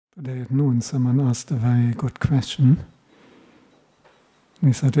Today at noon someone asked a very good question.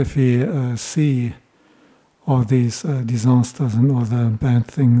 He said if we see all these disasters and all the bad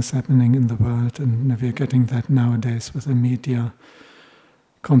things happening in the world, and we're getting that nowadays with the media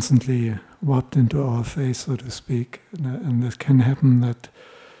constantly whopped into our face, so to speak, and it can happen that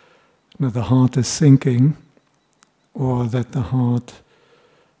the heart is sinking, or that the heart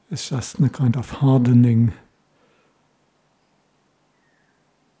is just in a kind of hardening,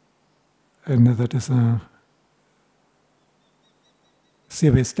 and that is a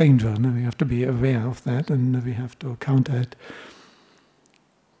serious danger. We have to be aware of that, and we have to counter it.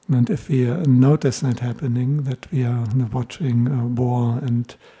 And if we notice that happening, that we are watching war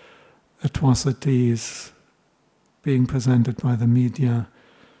and atrocities being presented by the media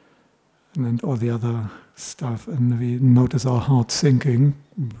and all the other stuff, and we notice our heart sinking,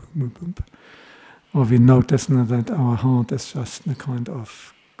 or we notice that our heart is just a kind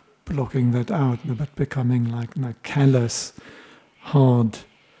of blocking that out, but becoming like callous, hard,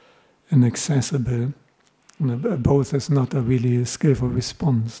 inaccessible. Both is not a really skillful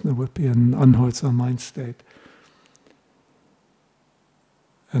response. There would be an unwholesome mind state.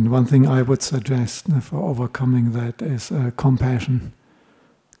 And one thing I would suggest for overcoming that is compassion,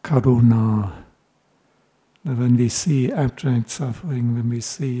 karuna. When we see abject suffering, when we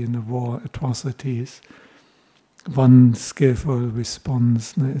see in the war atrocities, one skillful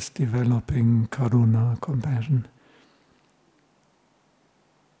response is developing karuna, compassion.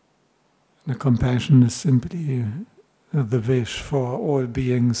 The compassion is simply the wish for all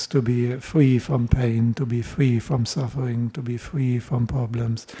beings to be free from pain, to be free from suffering, to be free from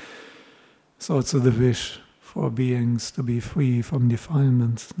problems. It's also the wish for beings to be free from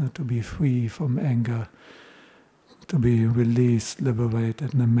defilements, to be free from anger, to be released,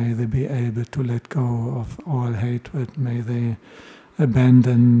 liberated, and may they be able to let go of all hatred, may they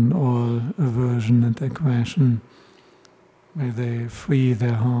abandon all aversion and aggression, may they free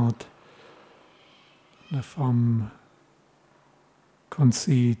their heart from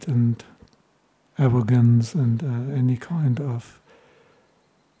conceit and arrogance and any kind of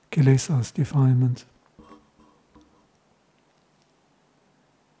kilesas, defilements.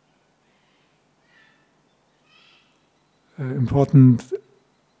 Important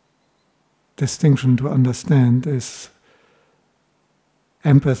distinction to understand is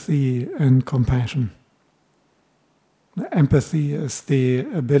empathy and compassion. Empathy is the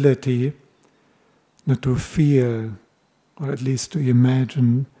ability to feel, or at least to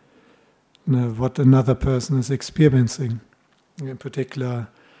imagine, what another person is experiencing. In particular,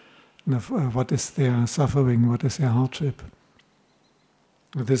 what is their suffering, what is their hardship.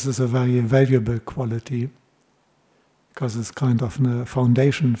 This is a very valuable quality, because it's kind of a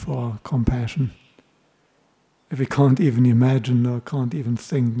foundation for compassion. If we can't even imagine or can't even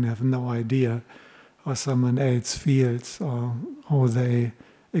think and have no idea how someone else feels or how they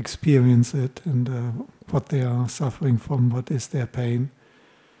experience it and what they are suffering from, what is their pain,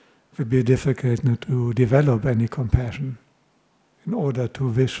 it would be difficult to develop any compassion. In order to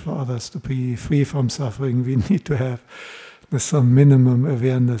wish for others to be free from suffering, we need to have some minimum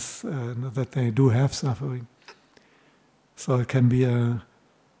awareness that they do have suffering. So it can be an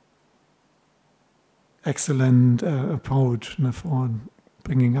excellent approach for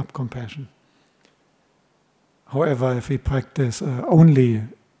bringing up compassion. However, if we practice only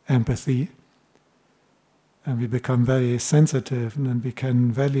empathy, and we become very sensitive, and we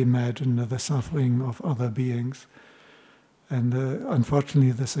can well imagine the suffering of other beings. And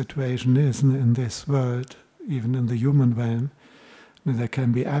unfortunately, the situation is in this world, even in the human realm, there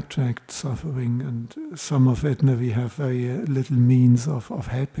can be abstract suffering, and some of it we have very little means of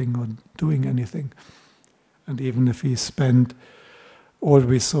helping or doing anything. And even if we spend all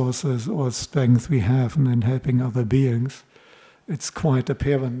resources, all strength we have in helping other beings, it's quite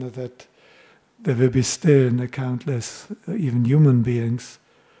apparent that there will be still countless, even human beings,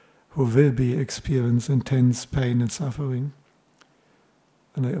 who will be experiencing intense pain and suffering.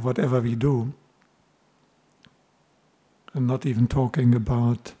 And whatever we do, I'm not even talking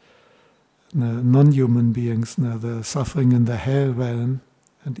about non-human beings, the suffering in the hell realm,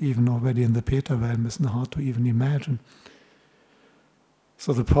 and even already in the Peta realm is hard to even imagine.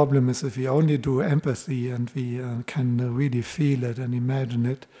 So the problem is if we only do empathy and we can really feel it and imagine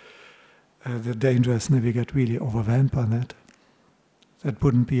it, the danger is we get really overwhelmed by that. That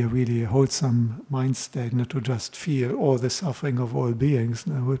wouldn't be a really wholesome mind state, to just feel all the suffering of all beings.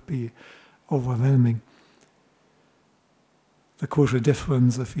 It would be overwhelming. The crucial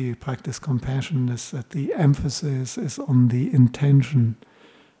difference if we practice compassion is that the emphasis is on the intention,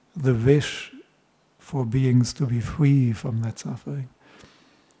 the wish for beings to be free from that suffering.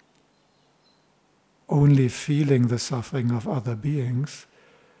 only feeling the suffering of other beings,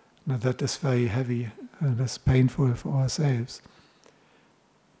 now that is very heavy and that's painful for ourselves.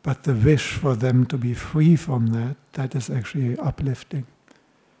 But the wish for them to be free from that, that is actually uplifting.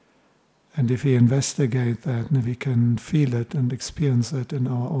 And if we investigate that, we can feel it and experience it in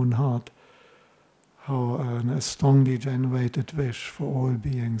our own heart, how a strongly generated wish for all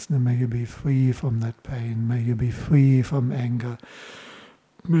beings, may you be free from that pain, may you be free from anger,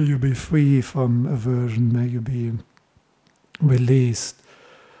 may you be free from aversion, may you be released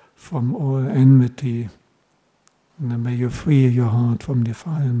from all enmity, may you free your heart from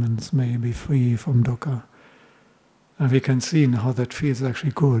defilements, may you be free from dukkha. And we can see how that feels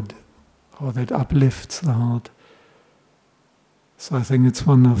actually good, how that uplifts the heart. So I think it's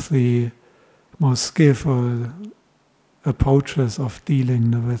one of the most skillful approaches of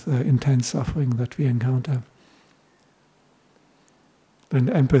dealing with intense suffering that we encounter. And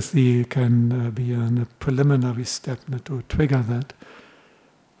empathy can be a preliminary step to trigger that.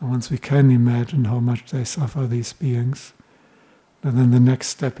 And once we can imagine how much they suffer, these beings, and then the next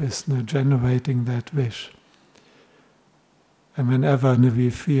step is generating that wish. And whenever we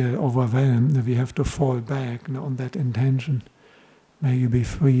feel overwhelmed, we have to fall back on that intention. May you be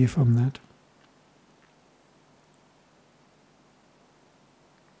free from that.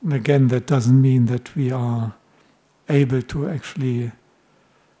 And again, that doesn't mean that we are able to actually,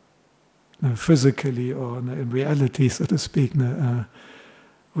 physically or in reality, so to speak,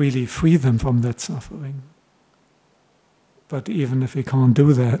 really free them from that suffering. But even if we can't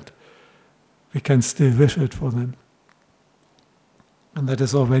do that, we can still wish it for them. And that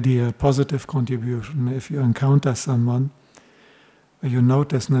is already a positive contribution. If you encounter someone where you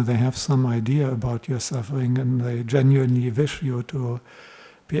notice that they have some idea about your suffering and they genuinely wish you to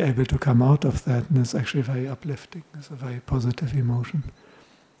be able to come out of that, and it's actually very uplifting. It's a very positive emotion.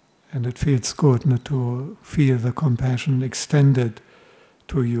 And it feels good to feel the compassion extended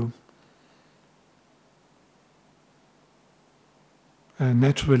to you. And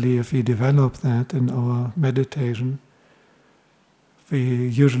naturally, if we develop that in our meditation, we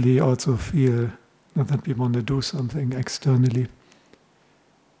usually also feel that we want to do something externally.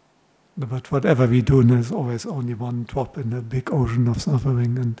 But whatever we do, there's always only one drop in the big ocean of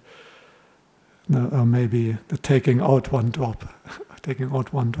suffering, and or maybe the taking out one drop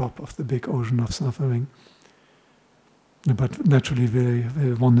of the big ocean of suffering. But naturally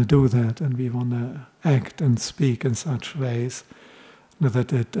we want to do that, and we want to act and speak in such ways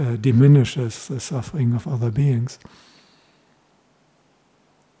that it diminishes the suffering of other beings.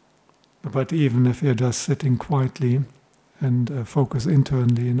 But even if you're just sitting quietly and focus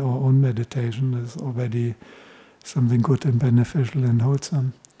internally in our own meditation, is already something good and beneficial and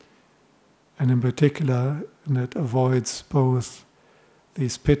wholesome. And in particular, that avoids both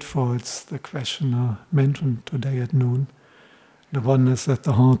these pitfalls the questioner mentioned today at noon. The one is that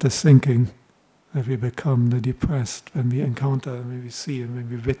the heart is sinking, that we become depressed when we encounter, when we see and when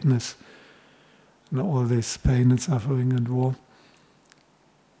we witness all this pain and suffering and war.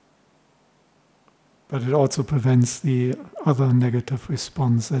 But it also prevents the other negative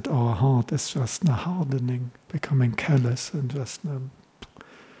response, that our heart is just hardening, becoming callous, and just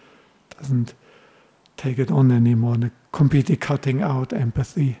doesn't take it on anymore, and completely cutting out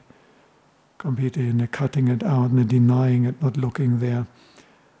empathy, completely cutting it out and denying it, not looking there,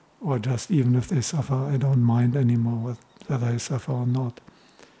 or just even if they suffer, I don't mind anymore whether I suffer or not.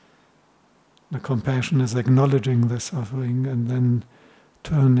 The compassion is acknowledging the suffering and then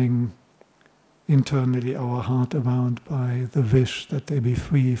turning internally our heart around by the wish that they be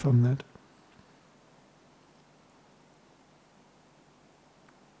free from that.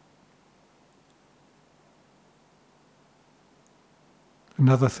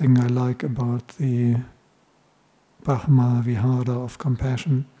 Another thing I like about the Brahma Vihara of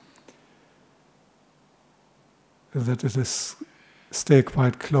compassion is that it is still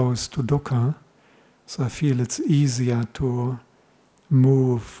quite close to dukkha, so I feel it's easier to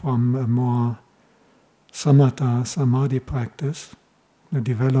move from a more samatha samadhi practice,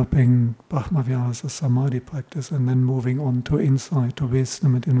 developing Brahma Vihara as a samadhi practice, and then moving on to insight, to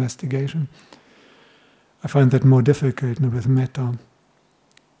wisdom and investigation. I find that more difficult with metta.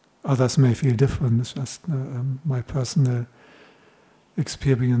 Others may feel different, it's just my personal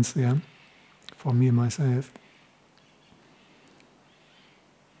experience there, for me, myself.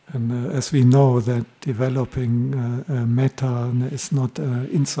 And as we know that developing metta is not an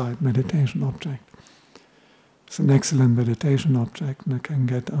insight meditation object. It's an excellent meditation object that can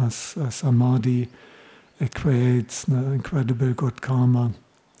get us samadhi. It creates incredible good karma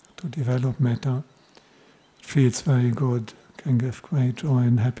to develop metta. It feels very good, can give great joy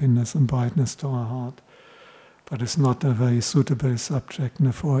and happiness and brightness to our heart. But it's not a very suitable subject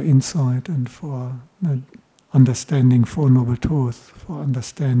for insight and for understanding Four Noble Truths, for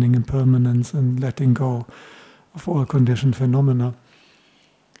understanding impermanence and letting go of all conditioned phenomena.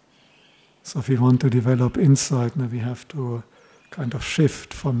 So if we want to develop insight, we have to kind of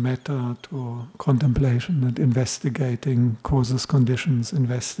shift from metta to contemplation and investigating causes, conditions,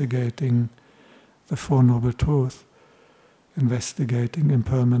 investigating the Four Noble Truths, investigating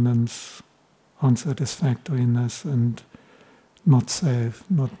impermanence, unsatisfactoriness, and not self,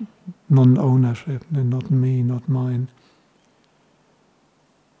 not non-ownership, not me, not mine.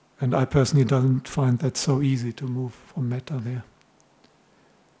 And I personally don't find that so easy to move from metta there.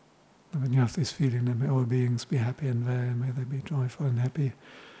 When you have this feeling that may all beings be happy and well, may they be joyful and happy,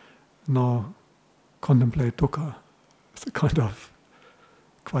 now contemplate dukkha. It's a kind of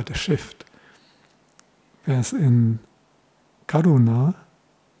quite a shift. Whereas in karuna,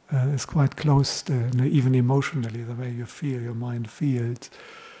 it's quite close to, even emotionally, the way you feel, your mind feels.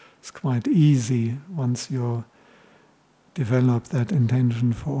 It's quite easy once you develop that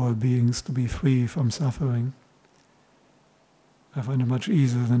intention for all beings to be free from suffering. I find it much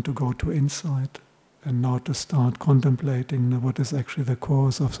easier than to go to insight and now to start contemplating what is actually the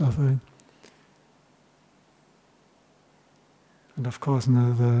cause of suffering. And of course,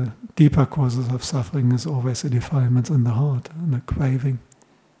 the deeper causes of suffering is always the defilements in the heart, and the craving,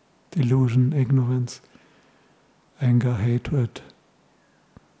 delusion, ignorance, anger, hatred,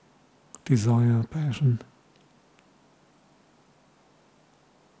 desire, passion.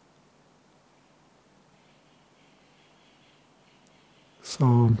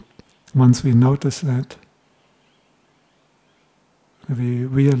 So once we notice that, we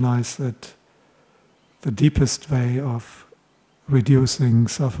realize that the deepest way of reducing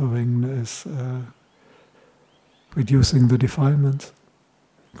suffering is reducing the defilements,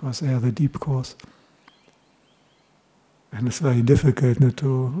 because they are the deep cause. And it's very difficult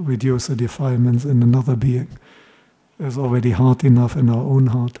to reduce the defilements in another being. It's already hard enough in our own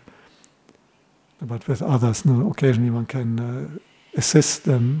heart. But with others, occasionally one can assist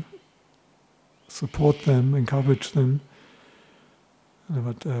them, support them, encourage them,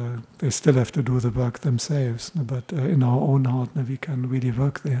 but they still have to do the work themselves. But in our own heart, we can really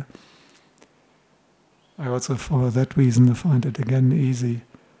work there. I also, for that reason, find it again easy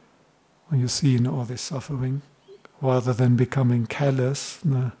when you see all this suffering, rather than becoming callous,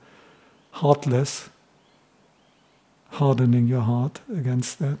 heartless, hardening your heart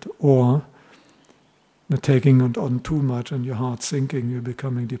against that, or taking it on too much and your heart sinking, you're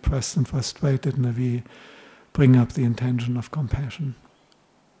becoming depressed and frustrated, and we bring up the intention of compassion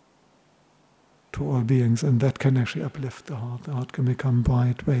to all beings, and that can actually uplift the heart. The heart can become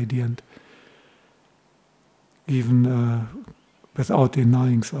bright, radiant, even without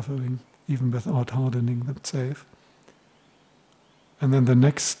denying suffering, even without hardening itself. And then the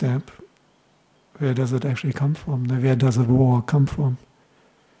next step, where does it actually come from? Where does a war come from?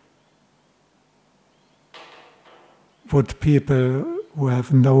 Would people who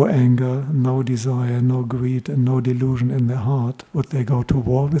have no anger, no desire, no greed, and no delusion in their heart, would they go to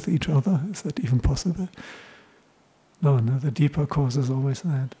war with each other? Is that even possible? No, the deeper cause is always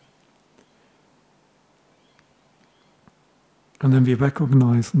that. And then we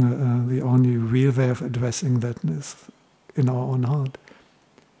recognize the only real way of addressing that is in our own heart.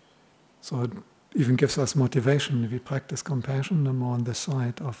 So it even gives us motivation. If we practice compassion, the more on the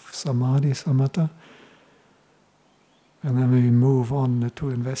side of samadhi, samatha, and then we move on to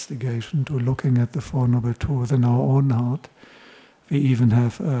investigation, to looking at the Four Noble Truths in our own heart. We even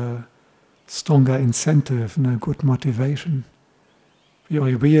have a stronger incentive and a good motivation.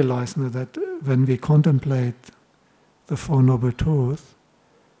 We realize that when we contemplate the Four Noble Truths,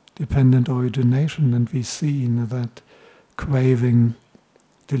 dependent origination, and we see that craving,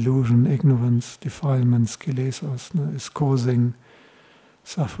 delusion, ignorance, defilements, kilesas, is causing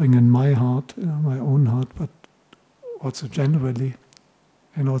suffering in my heart, my own heart, but also generally,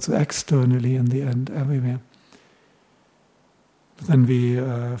 and also externally in the end, everywhere. Then we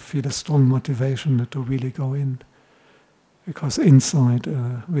feel a strong motivation to really go in. Because insight,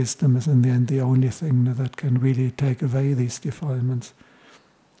 wisdom is in the end the only thing that can really take away these defilements.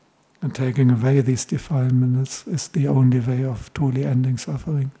 And taking away these defilements is the only way of truly ending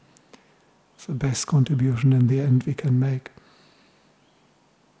suffering. It's the best contribution in the end we can make.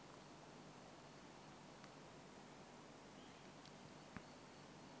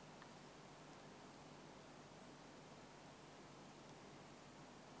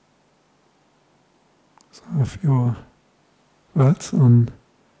 So a few words on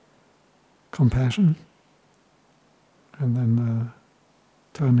compassion. and then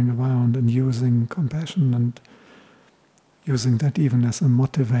turning around and using compassion and using that even as a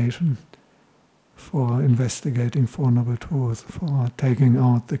motivation for investigating Four Noble Truths, for taking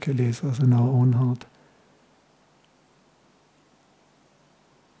out the kilesas in our own heart.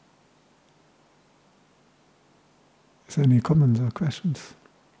 Is there any comments or questions?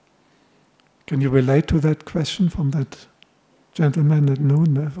 Can you relate to that question from that gentleman at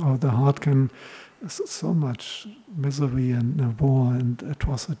noon? How the heart can, so much misery and war and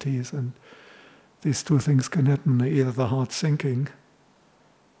atrocities, and these two things can happen. Either the heart sinking,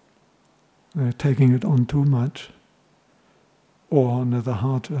 taking it on too much, or the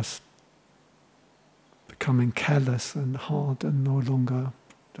heart just becoming callous and hard and no longer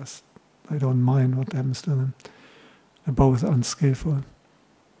just, I don't mind what happens to them. They're both unskillful.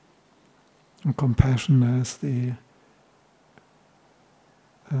 And compassion as the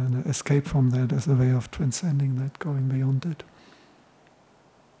escape from that, as a way of transcending that, going beyond it.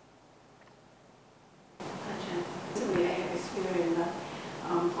 Ajahn, recently I have experienced that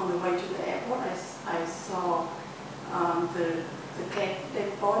on the way to the airport, I saw the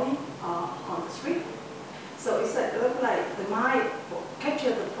dead body on the street. So it's looked like the mind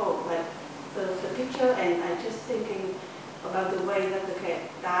captured the photo, like the picture, and I just thinking about the way that the cat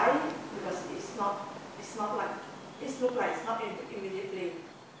died, because it's not like, it looks like it's not immediately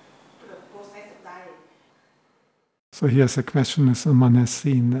the process of dying. So here's a question: if someone has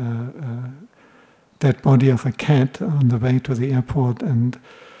seen a dead body of a cat on the way to the airport, and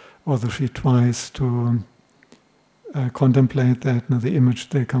although she tries to contemplate that, the image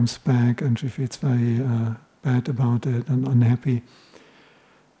still comes back, and she feels very bad about it and unhappy.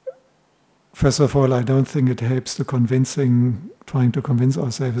 First of all, I don't think it helps trying to convince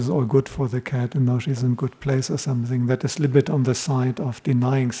ourselves it's all good for the cat and now she's in a good place or something. That is a little bit on the side of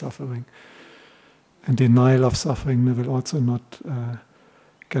denying suffering. And denial of suffering will also not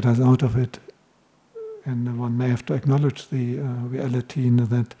get us out of it. And one may have to acknowledge the reality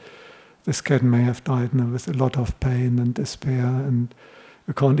that this cat may have died with a lot of pain and despair, and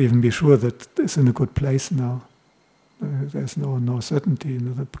you can't even be sure that it's in a good place now. There's no certainty.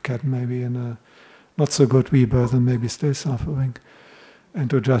 The cat may be in a not so good rebirth and maybe still suffering.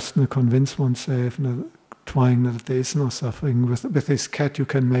 And to just convince oneself, trying that there is no suffering. With this cat you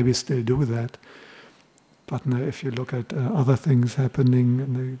can maybe still do that. But if you look at other things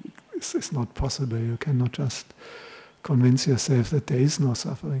happening, it's not possible. You cannot just convince yourself that there is no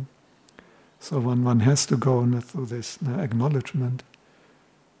suffering. So one has to go through this acknowledgement.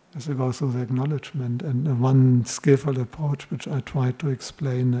 As I go through the acknowledgement, and one skillful approach which I try to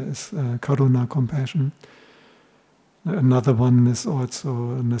explain is karuna, compassion. Another one is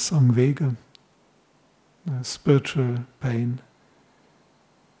also the samvega, spiritual pain,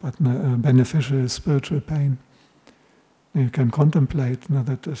 but beneficial spiritual pain. You can contemplate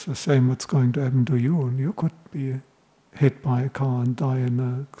that it's the same what's going to happen to you, and you could be hit by a car and die in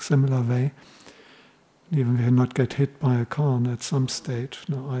a similar way. Even if you not get hit by a car, and at some stage,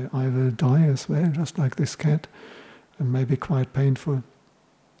 I will die as well, just like this cat, and maybe quite painful.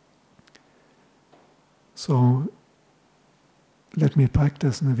 So let me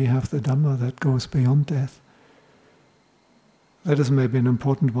practice, and we have the Dhamma that goes beyond death. That is maybe an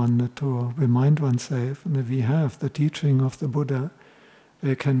important one to remind oneself, and we have the teaching of the Buddha,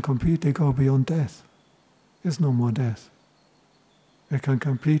 they can completely go beyond death. There's no more death. We can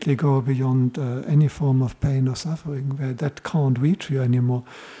completely go beyond any form of pain or suffering, where that can't reach you anymore.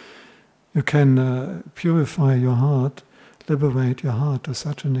 You can purify your heart, liberate your heart to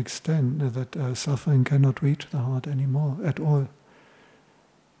such an extent that suffering cannot reach the heart anymore, at all.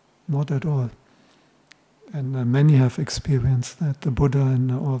 Not at all. And many have experienced that, the Buddha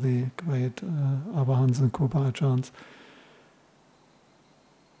and all the great Arahants and Kruba Ajahns.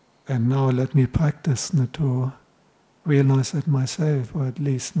 And now let me practice to realize that myself, or at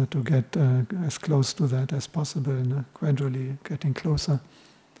least to get as close to that as possible, and gradually getting closer.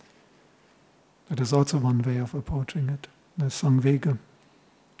 That is also one way of approaching it, the samvega.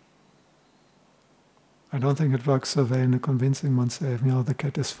 I don't think it works so well in convincing oneself, the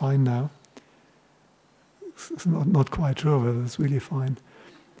cat is fine now. It's not quite sure whether it's really fine.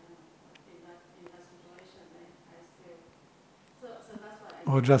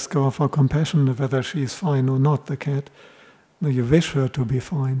 Or just go for compassion, whether she's fine or not, the cat. No, you wish her to be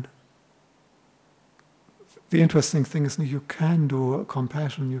fine. The interesting thing is you can do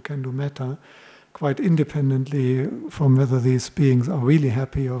compassion, you can do metta, quite independently from whether these beings are really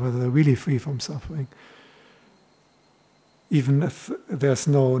happy or whether they're really free from suffering. Even if there's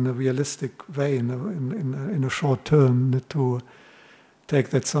no realistic way in a short term to take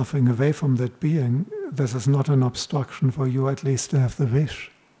that suffering away from that being, this is not an obstruction for you at least to have the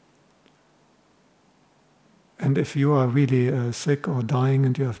wish. And if you are really sick or dying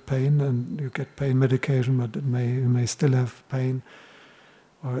and you have pain and you get pain medication, but you may still have pain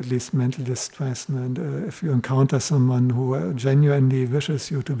or at least mental distress, and if you encounter someone who genuinely wishes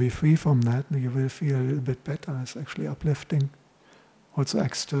you to be free from that, you will feel a little bit better. It's actually uplifting, also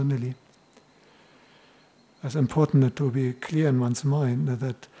externally. It's important to be clear in one's mind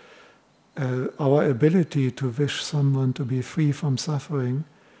that our ability to wish someone to be free from suffering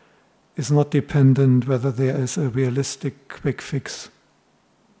is not dependent whether there is a realistic quick fix.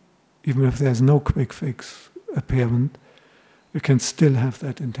 Even if there's no quick fix apparent, you can still have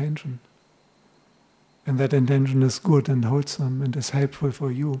that intention. And that intention is good and wholesome and is helpful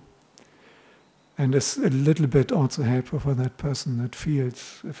for you. And is a little bit also helpful for that person that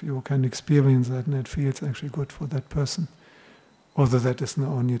feels, if you can experience that, and it feels actually good for that person. Although that is not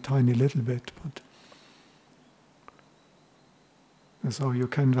only a tiny little bit, but so you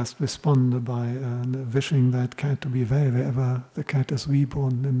can just respond by wishing that cat to be well wherever the cat is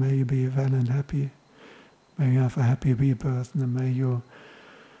reborn, and may you be well and happy. May you have a happy rebirth, and may you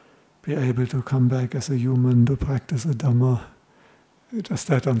be able to come back as a human to practice a Dhamma. Just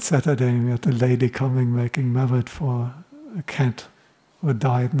that on Saturday we had a lady coming making merit for a cat who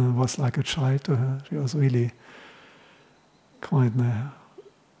died and was like a child to her. She was really quite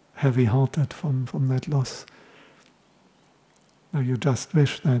heavy-hearted from that loss. Now you just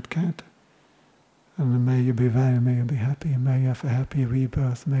wish that cat. And may you be well, may you be happy, may you have a happy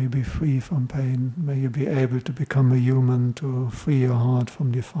rebirth, may you be free from pain, may you be able to become a human, to free your heart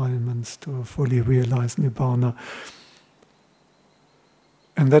from defilements, to fully realize Nibbana.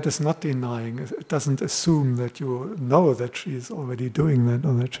 And that is not denying, it doesn't assume that you know that she is already doing that,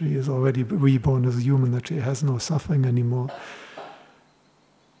 or that she is already reborn as a human, that she has no suffering anymore.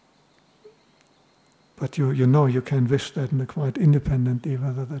 But you know you can wish that quite independently,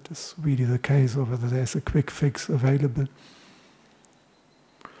 whether that is really the case or whether there's a quick fix available.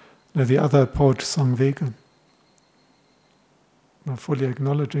 Now the other approach, Samvega, fully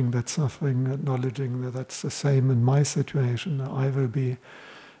acknowledging that suffering, acknowledging that that's the same in my situation. I will be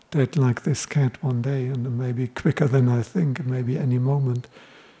dead like this cat one day, and it may be quicker than I think, it may be any moment.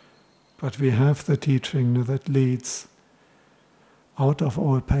 But we have the teaching that leads out of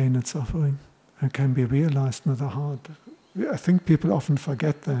all pain and suffering. It can be realized in the heart. I think people often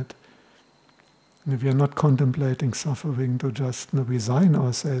forget that. And if we are not contemplating suffering to just resign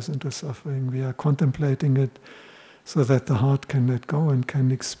ourselves into suffering, we are contemplating it so that the heart can let go and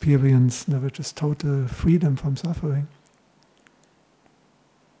can experience which is total freedom from suffering.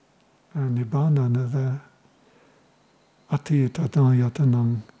 And Nibbana, the Ati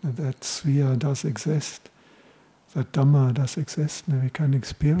Tadayatanam, that Sviya does exist, that Dhamma does exist, and we can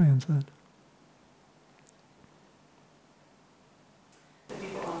experience it.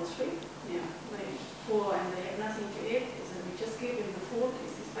 And they have nothing to eat, so we just give them the food.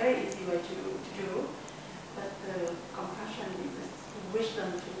 It's a very easy way to do. But the compassion, we wish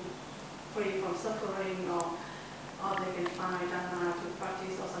them to free from suffering, or they can find Dhamma to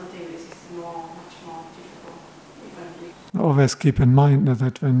practice or something. This is much more difficult. Always keep in mind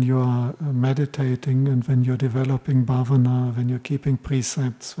that when you are meditating and when you're developing bhavana, when you're keeping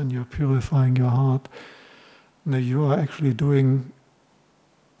precepts, when you're purifying your heart, you are actually doing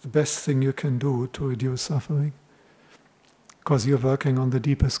the best thing you can do to reduce suffering, because you're working on the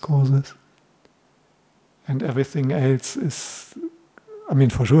deepest causes. And everything else is,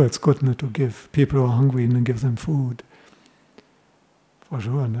 for sure it's good to give people who are hungry and give them food. For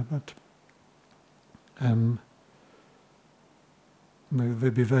sure, but it will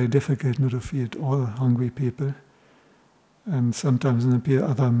be very difficult to feed all hungry people. And sometimes the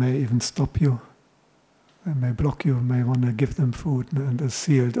other may even stop you. They may block you, may want to give them food, and it's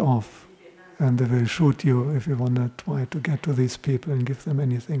sealed off. And they will shoot you if you want to try to get to these people and give them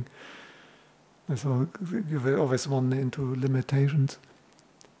anything. And so you will always run into limitations.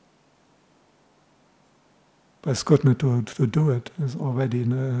 But it's good to do it. It's already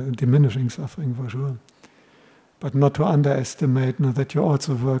diminishing suffering for sure. But not to underestimate that you're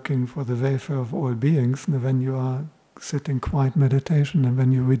also working for the welfare of all beings when you are sitting quiet meditation and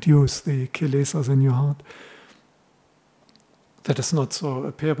when you reduce the kilesas in your heart. That is not so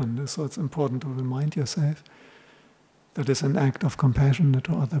apparent, so it's important to remind yourself that it's an act of compassion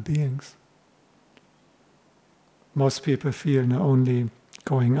to other beings. Most people feel only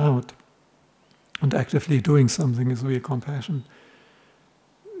going out and actively doing something is real compassion.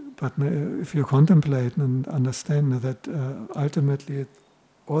 But if you contemplate and understand that ultimately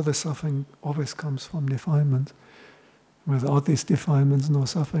all the suffering always comes from defilement, Without these defilements, no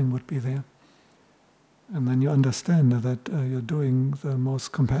suffering would be there. And then you understand that you're doing the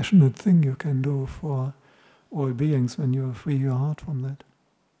most compassionate thing you can do for all beings when you free your heart from that.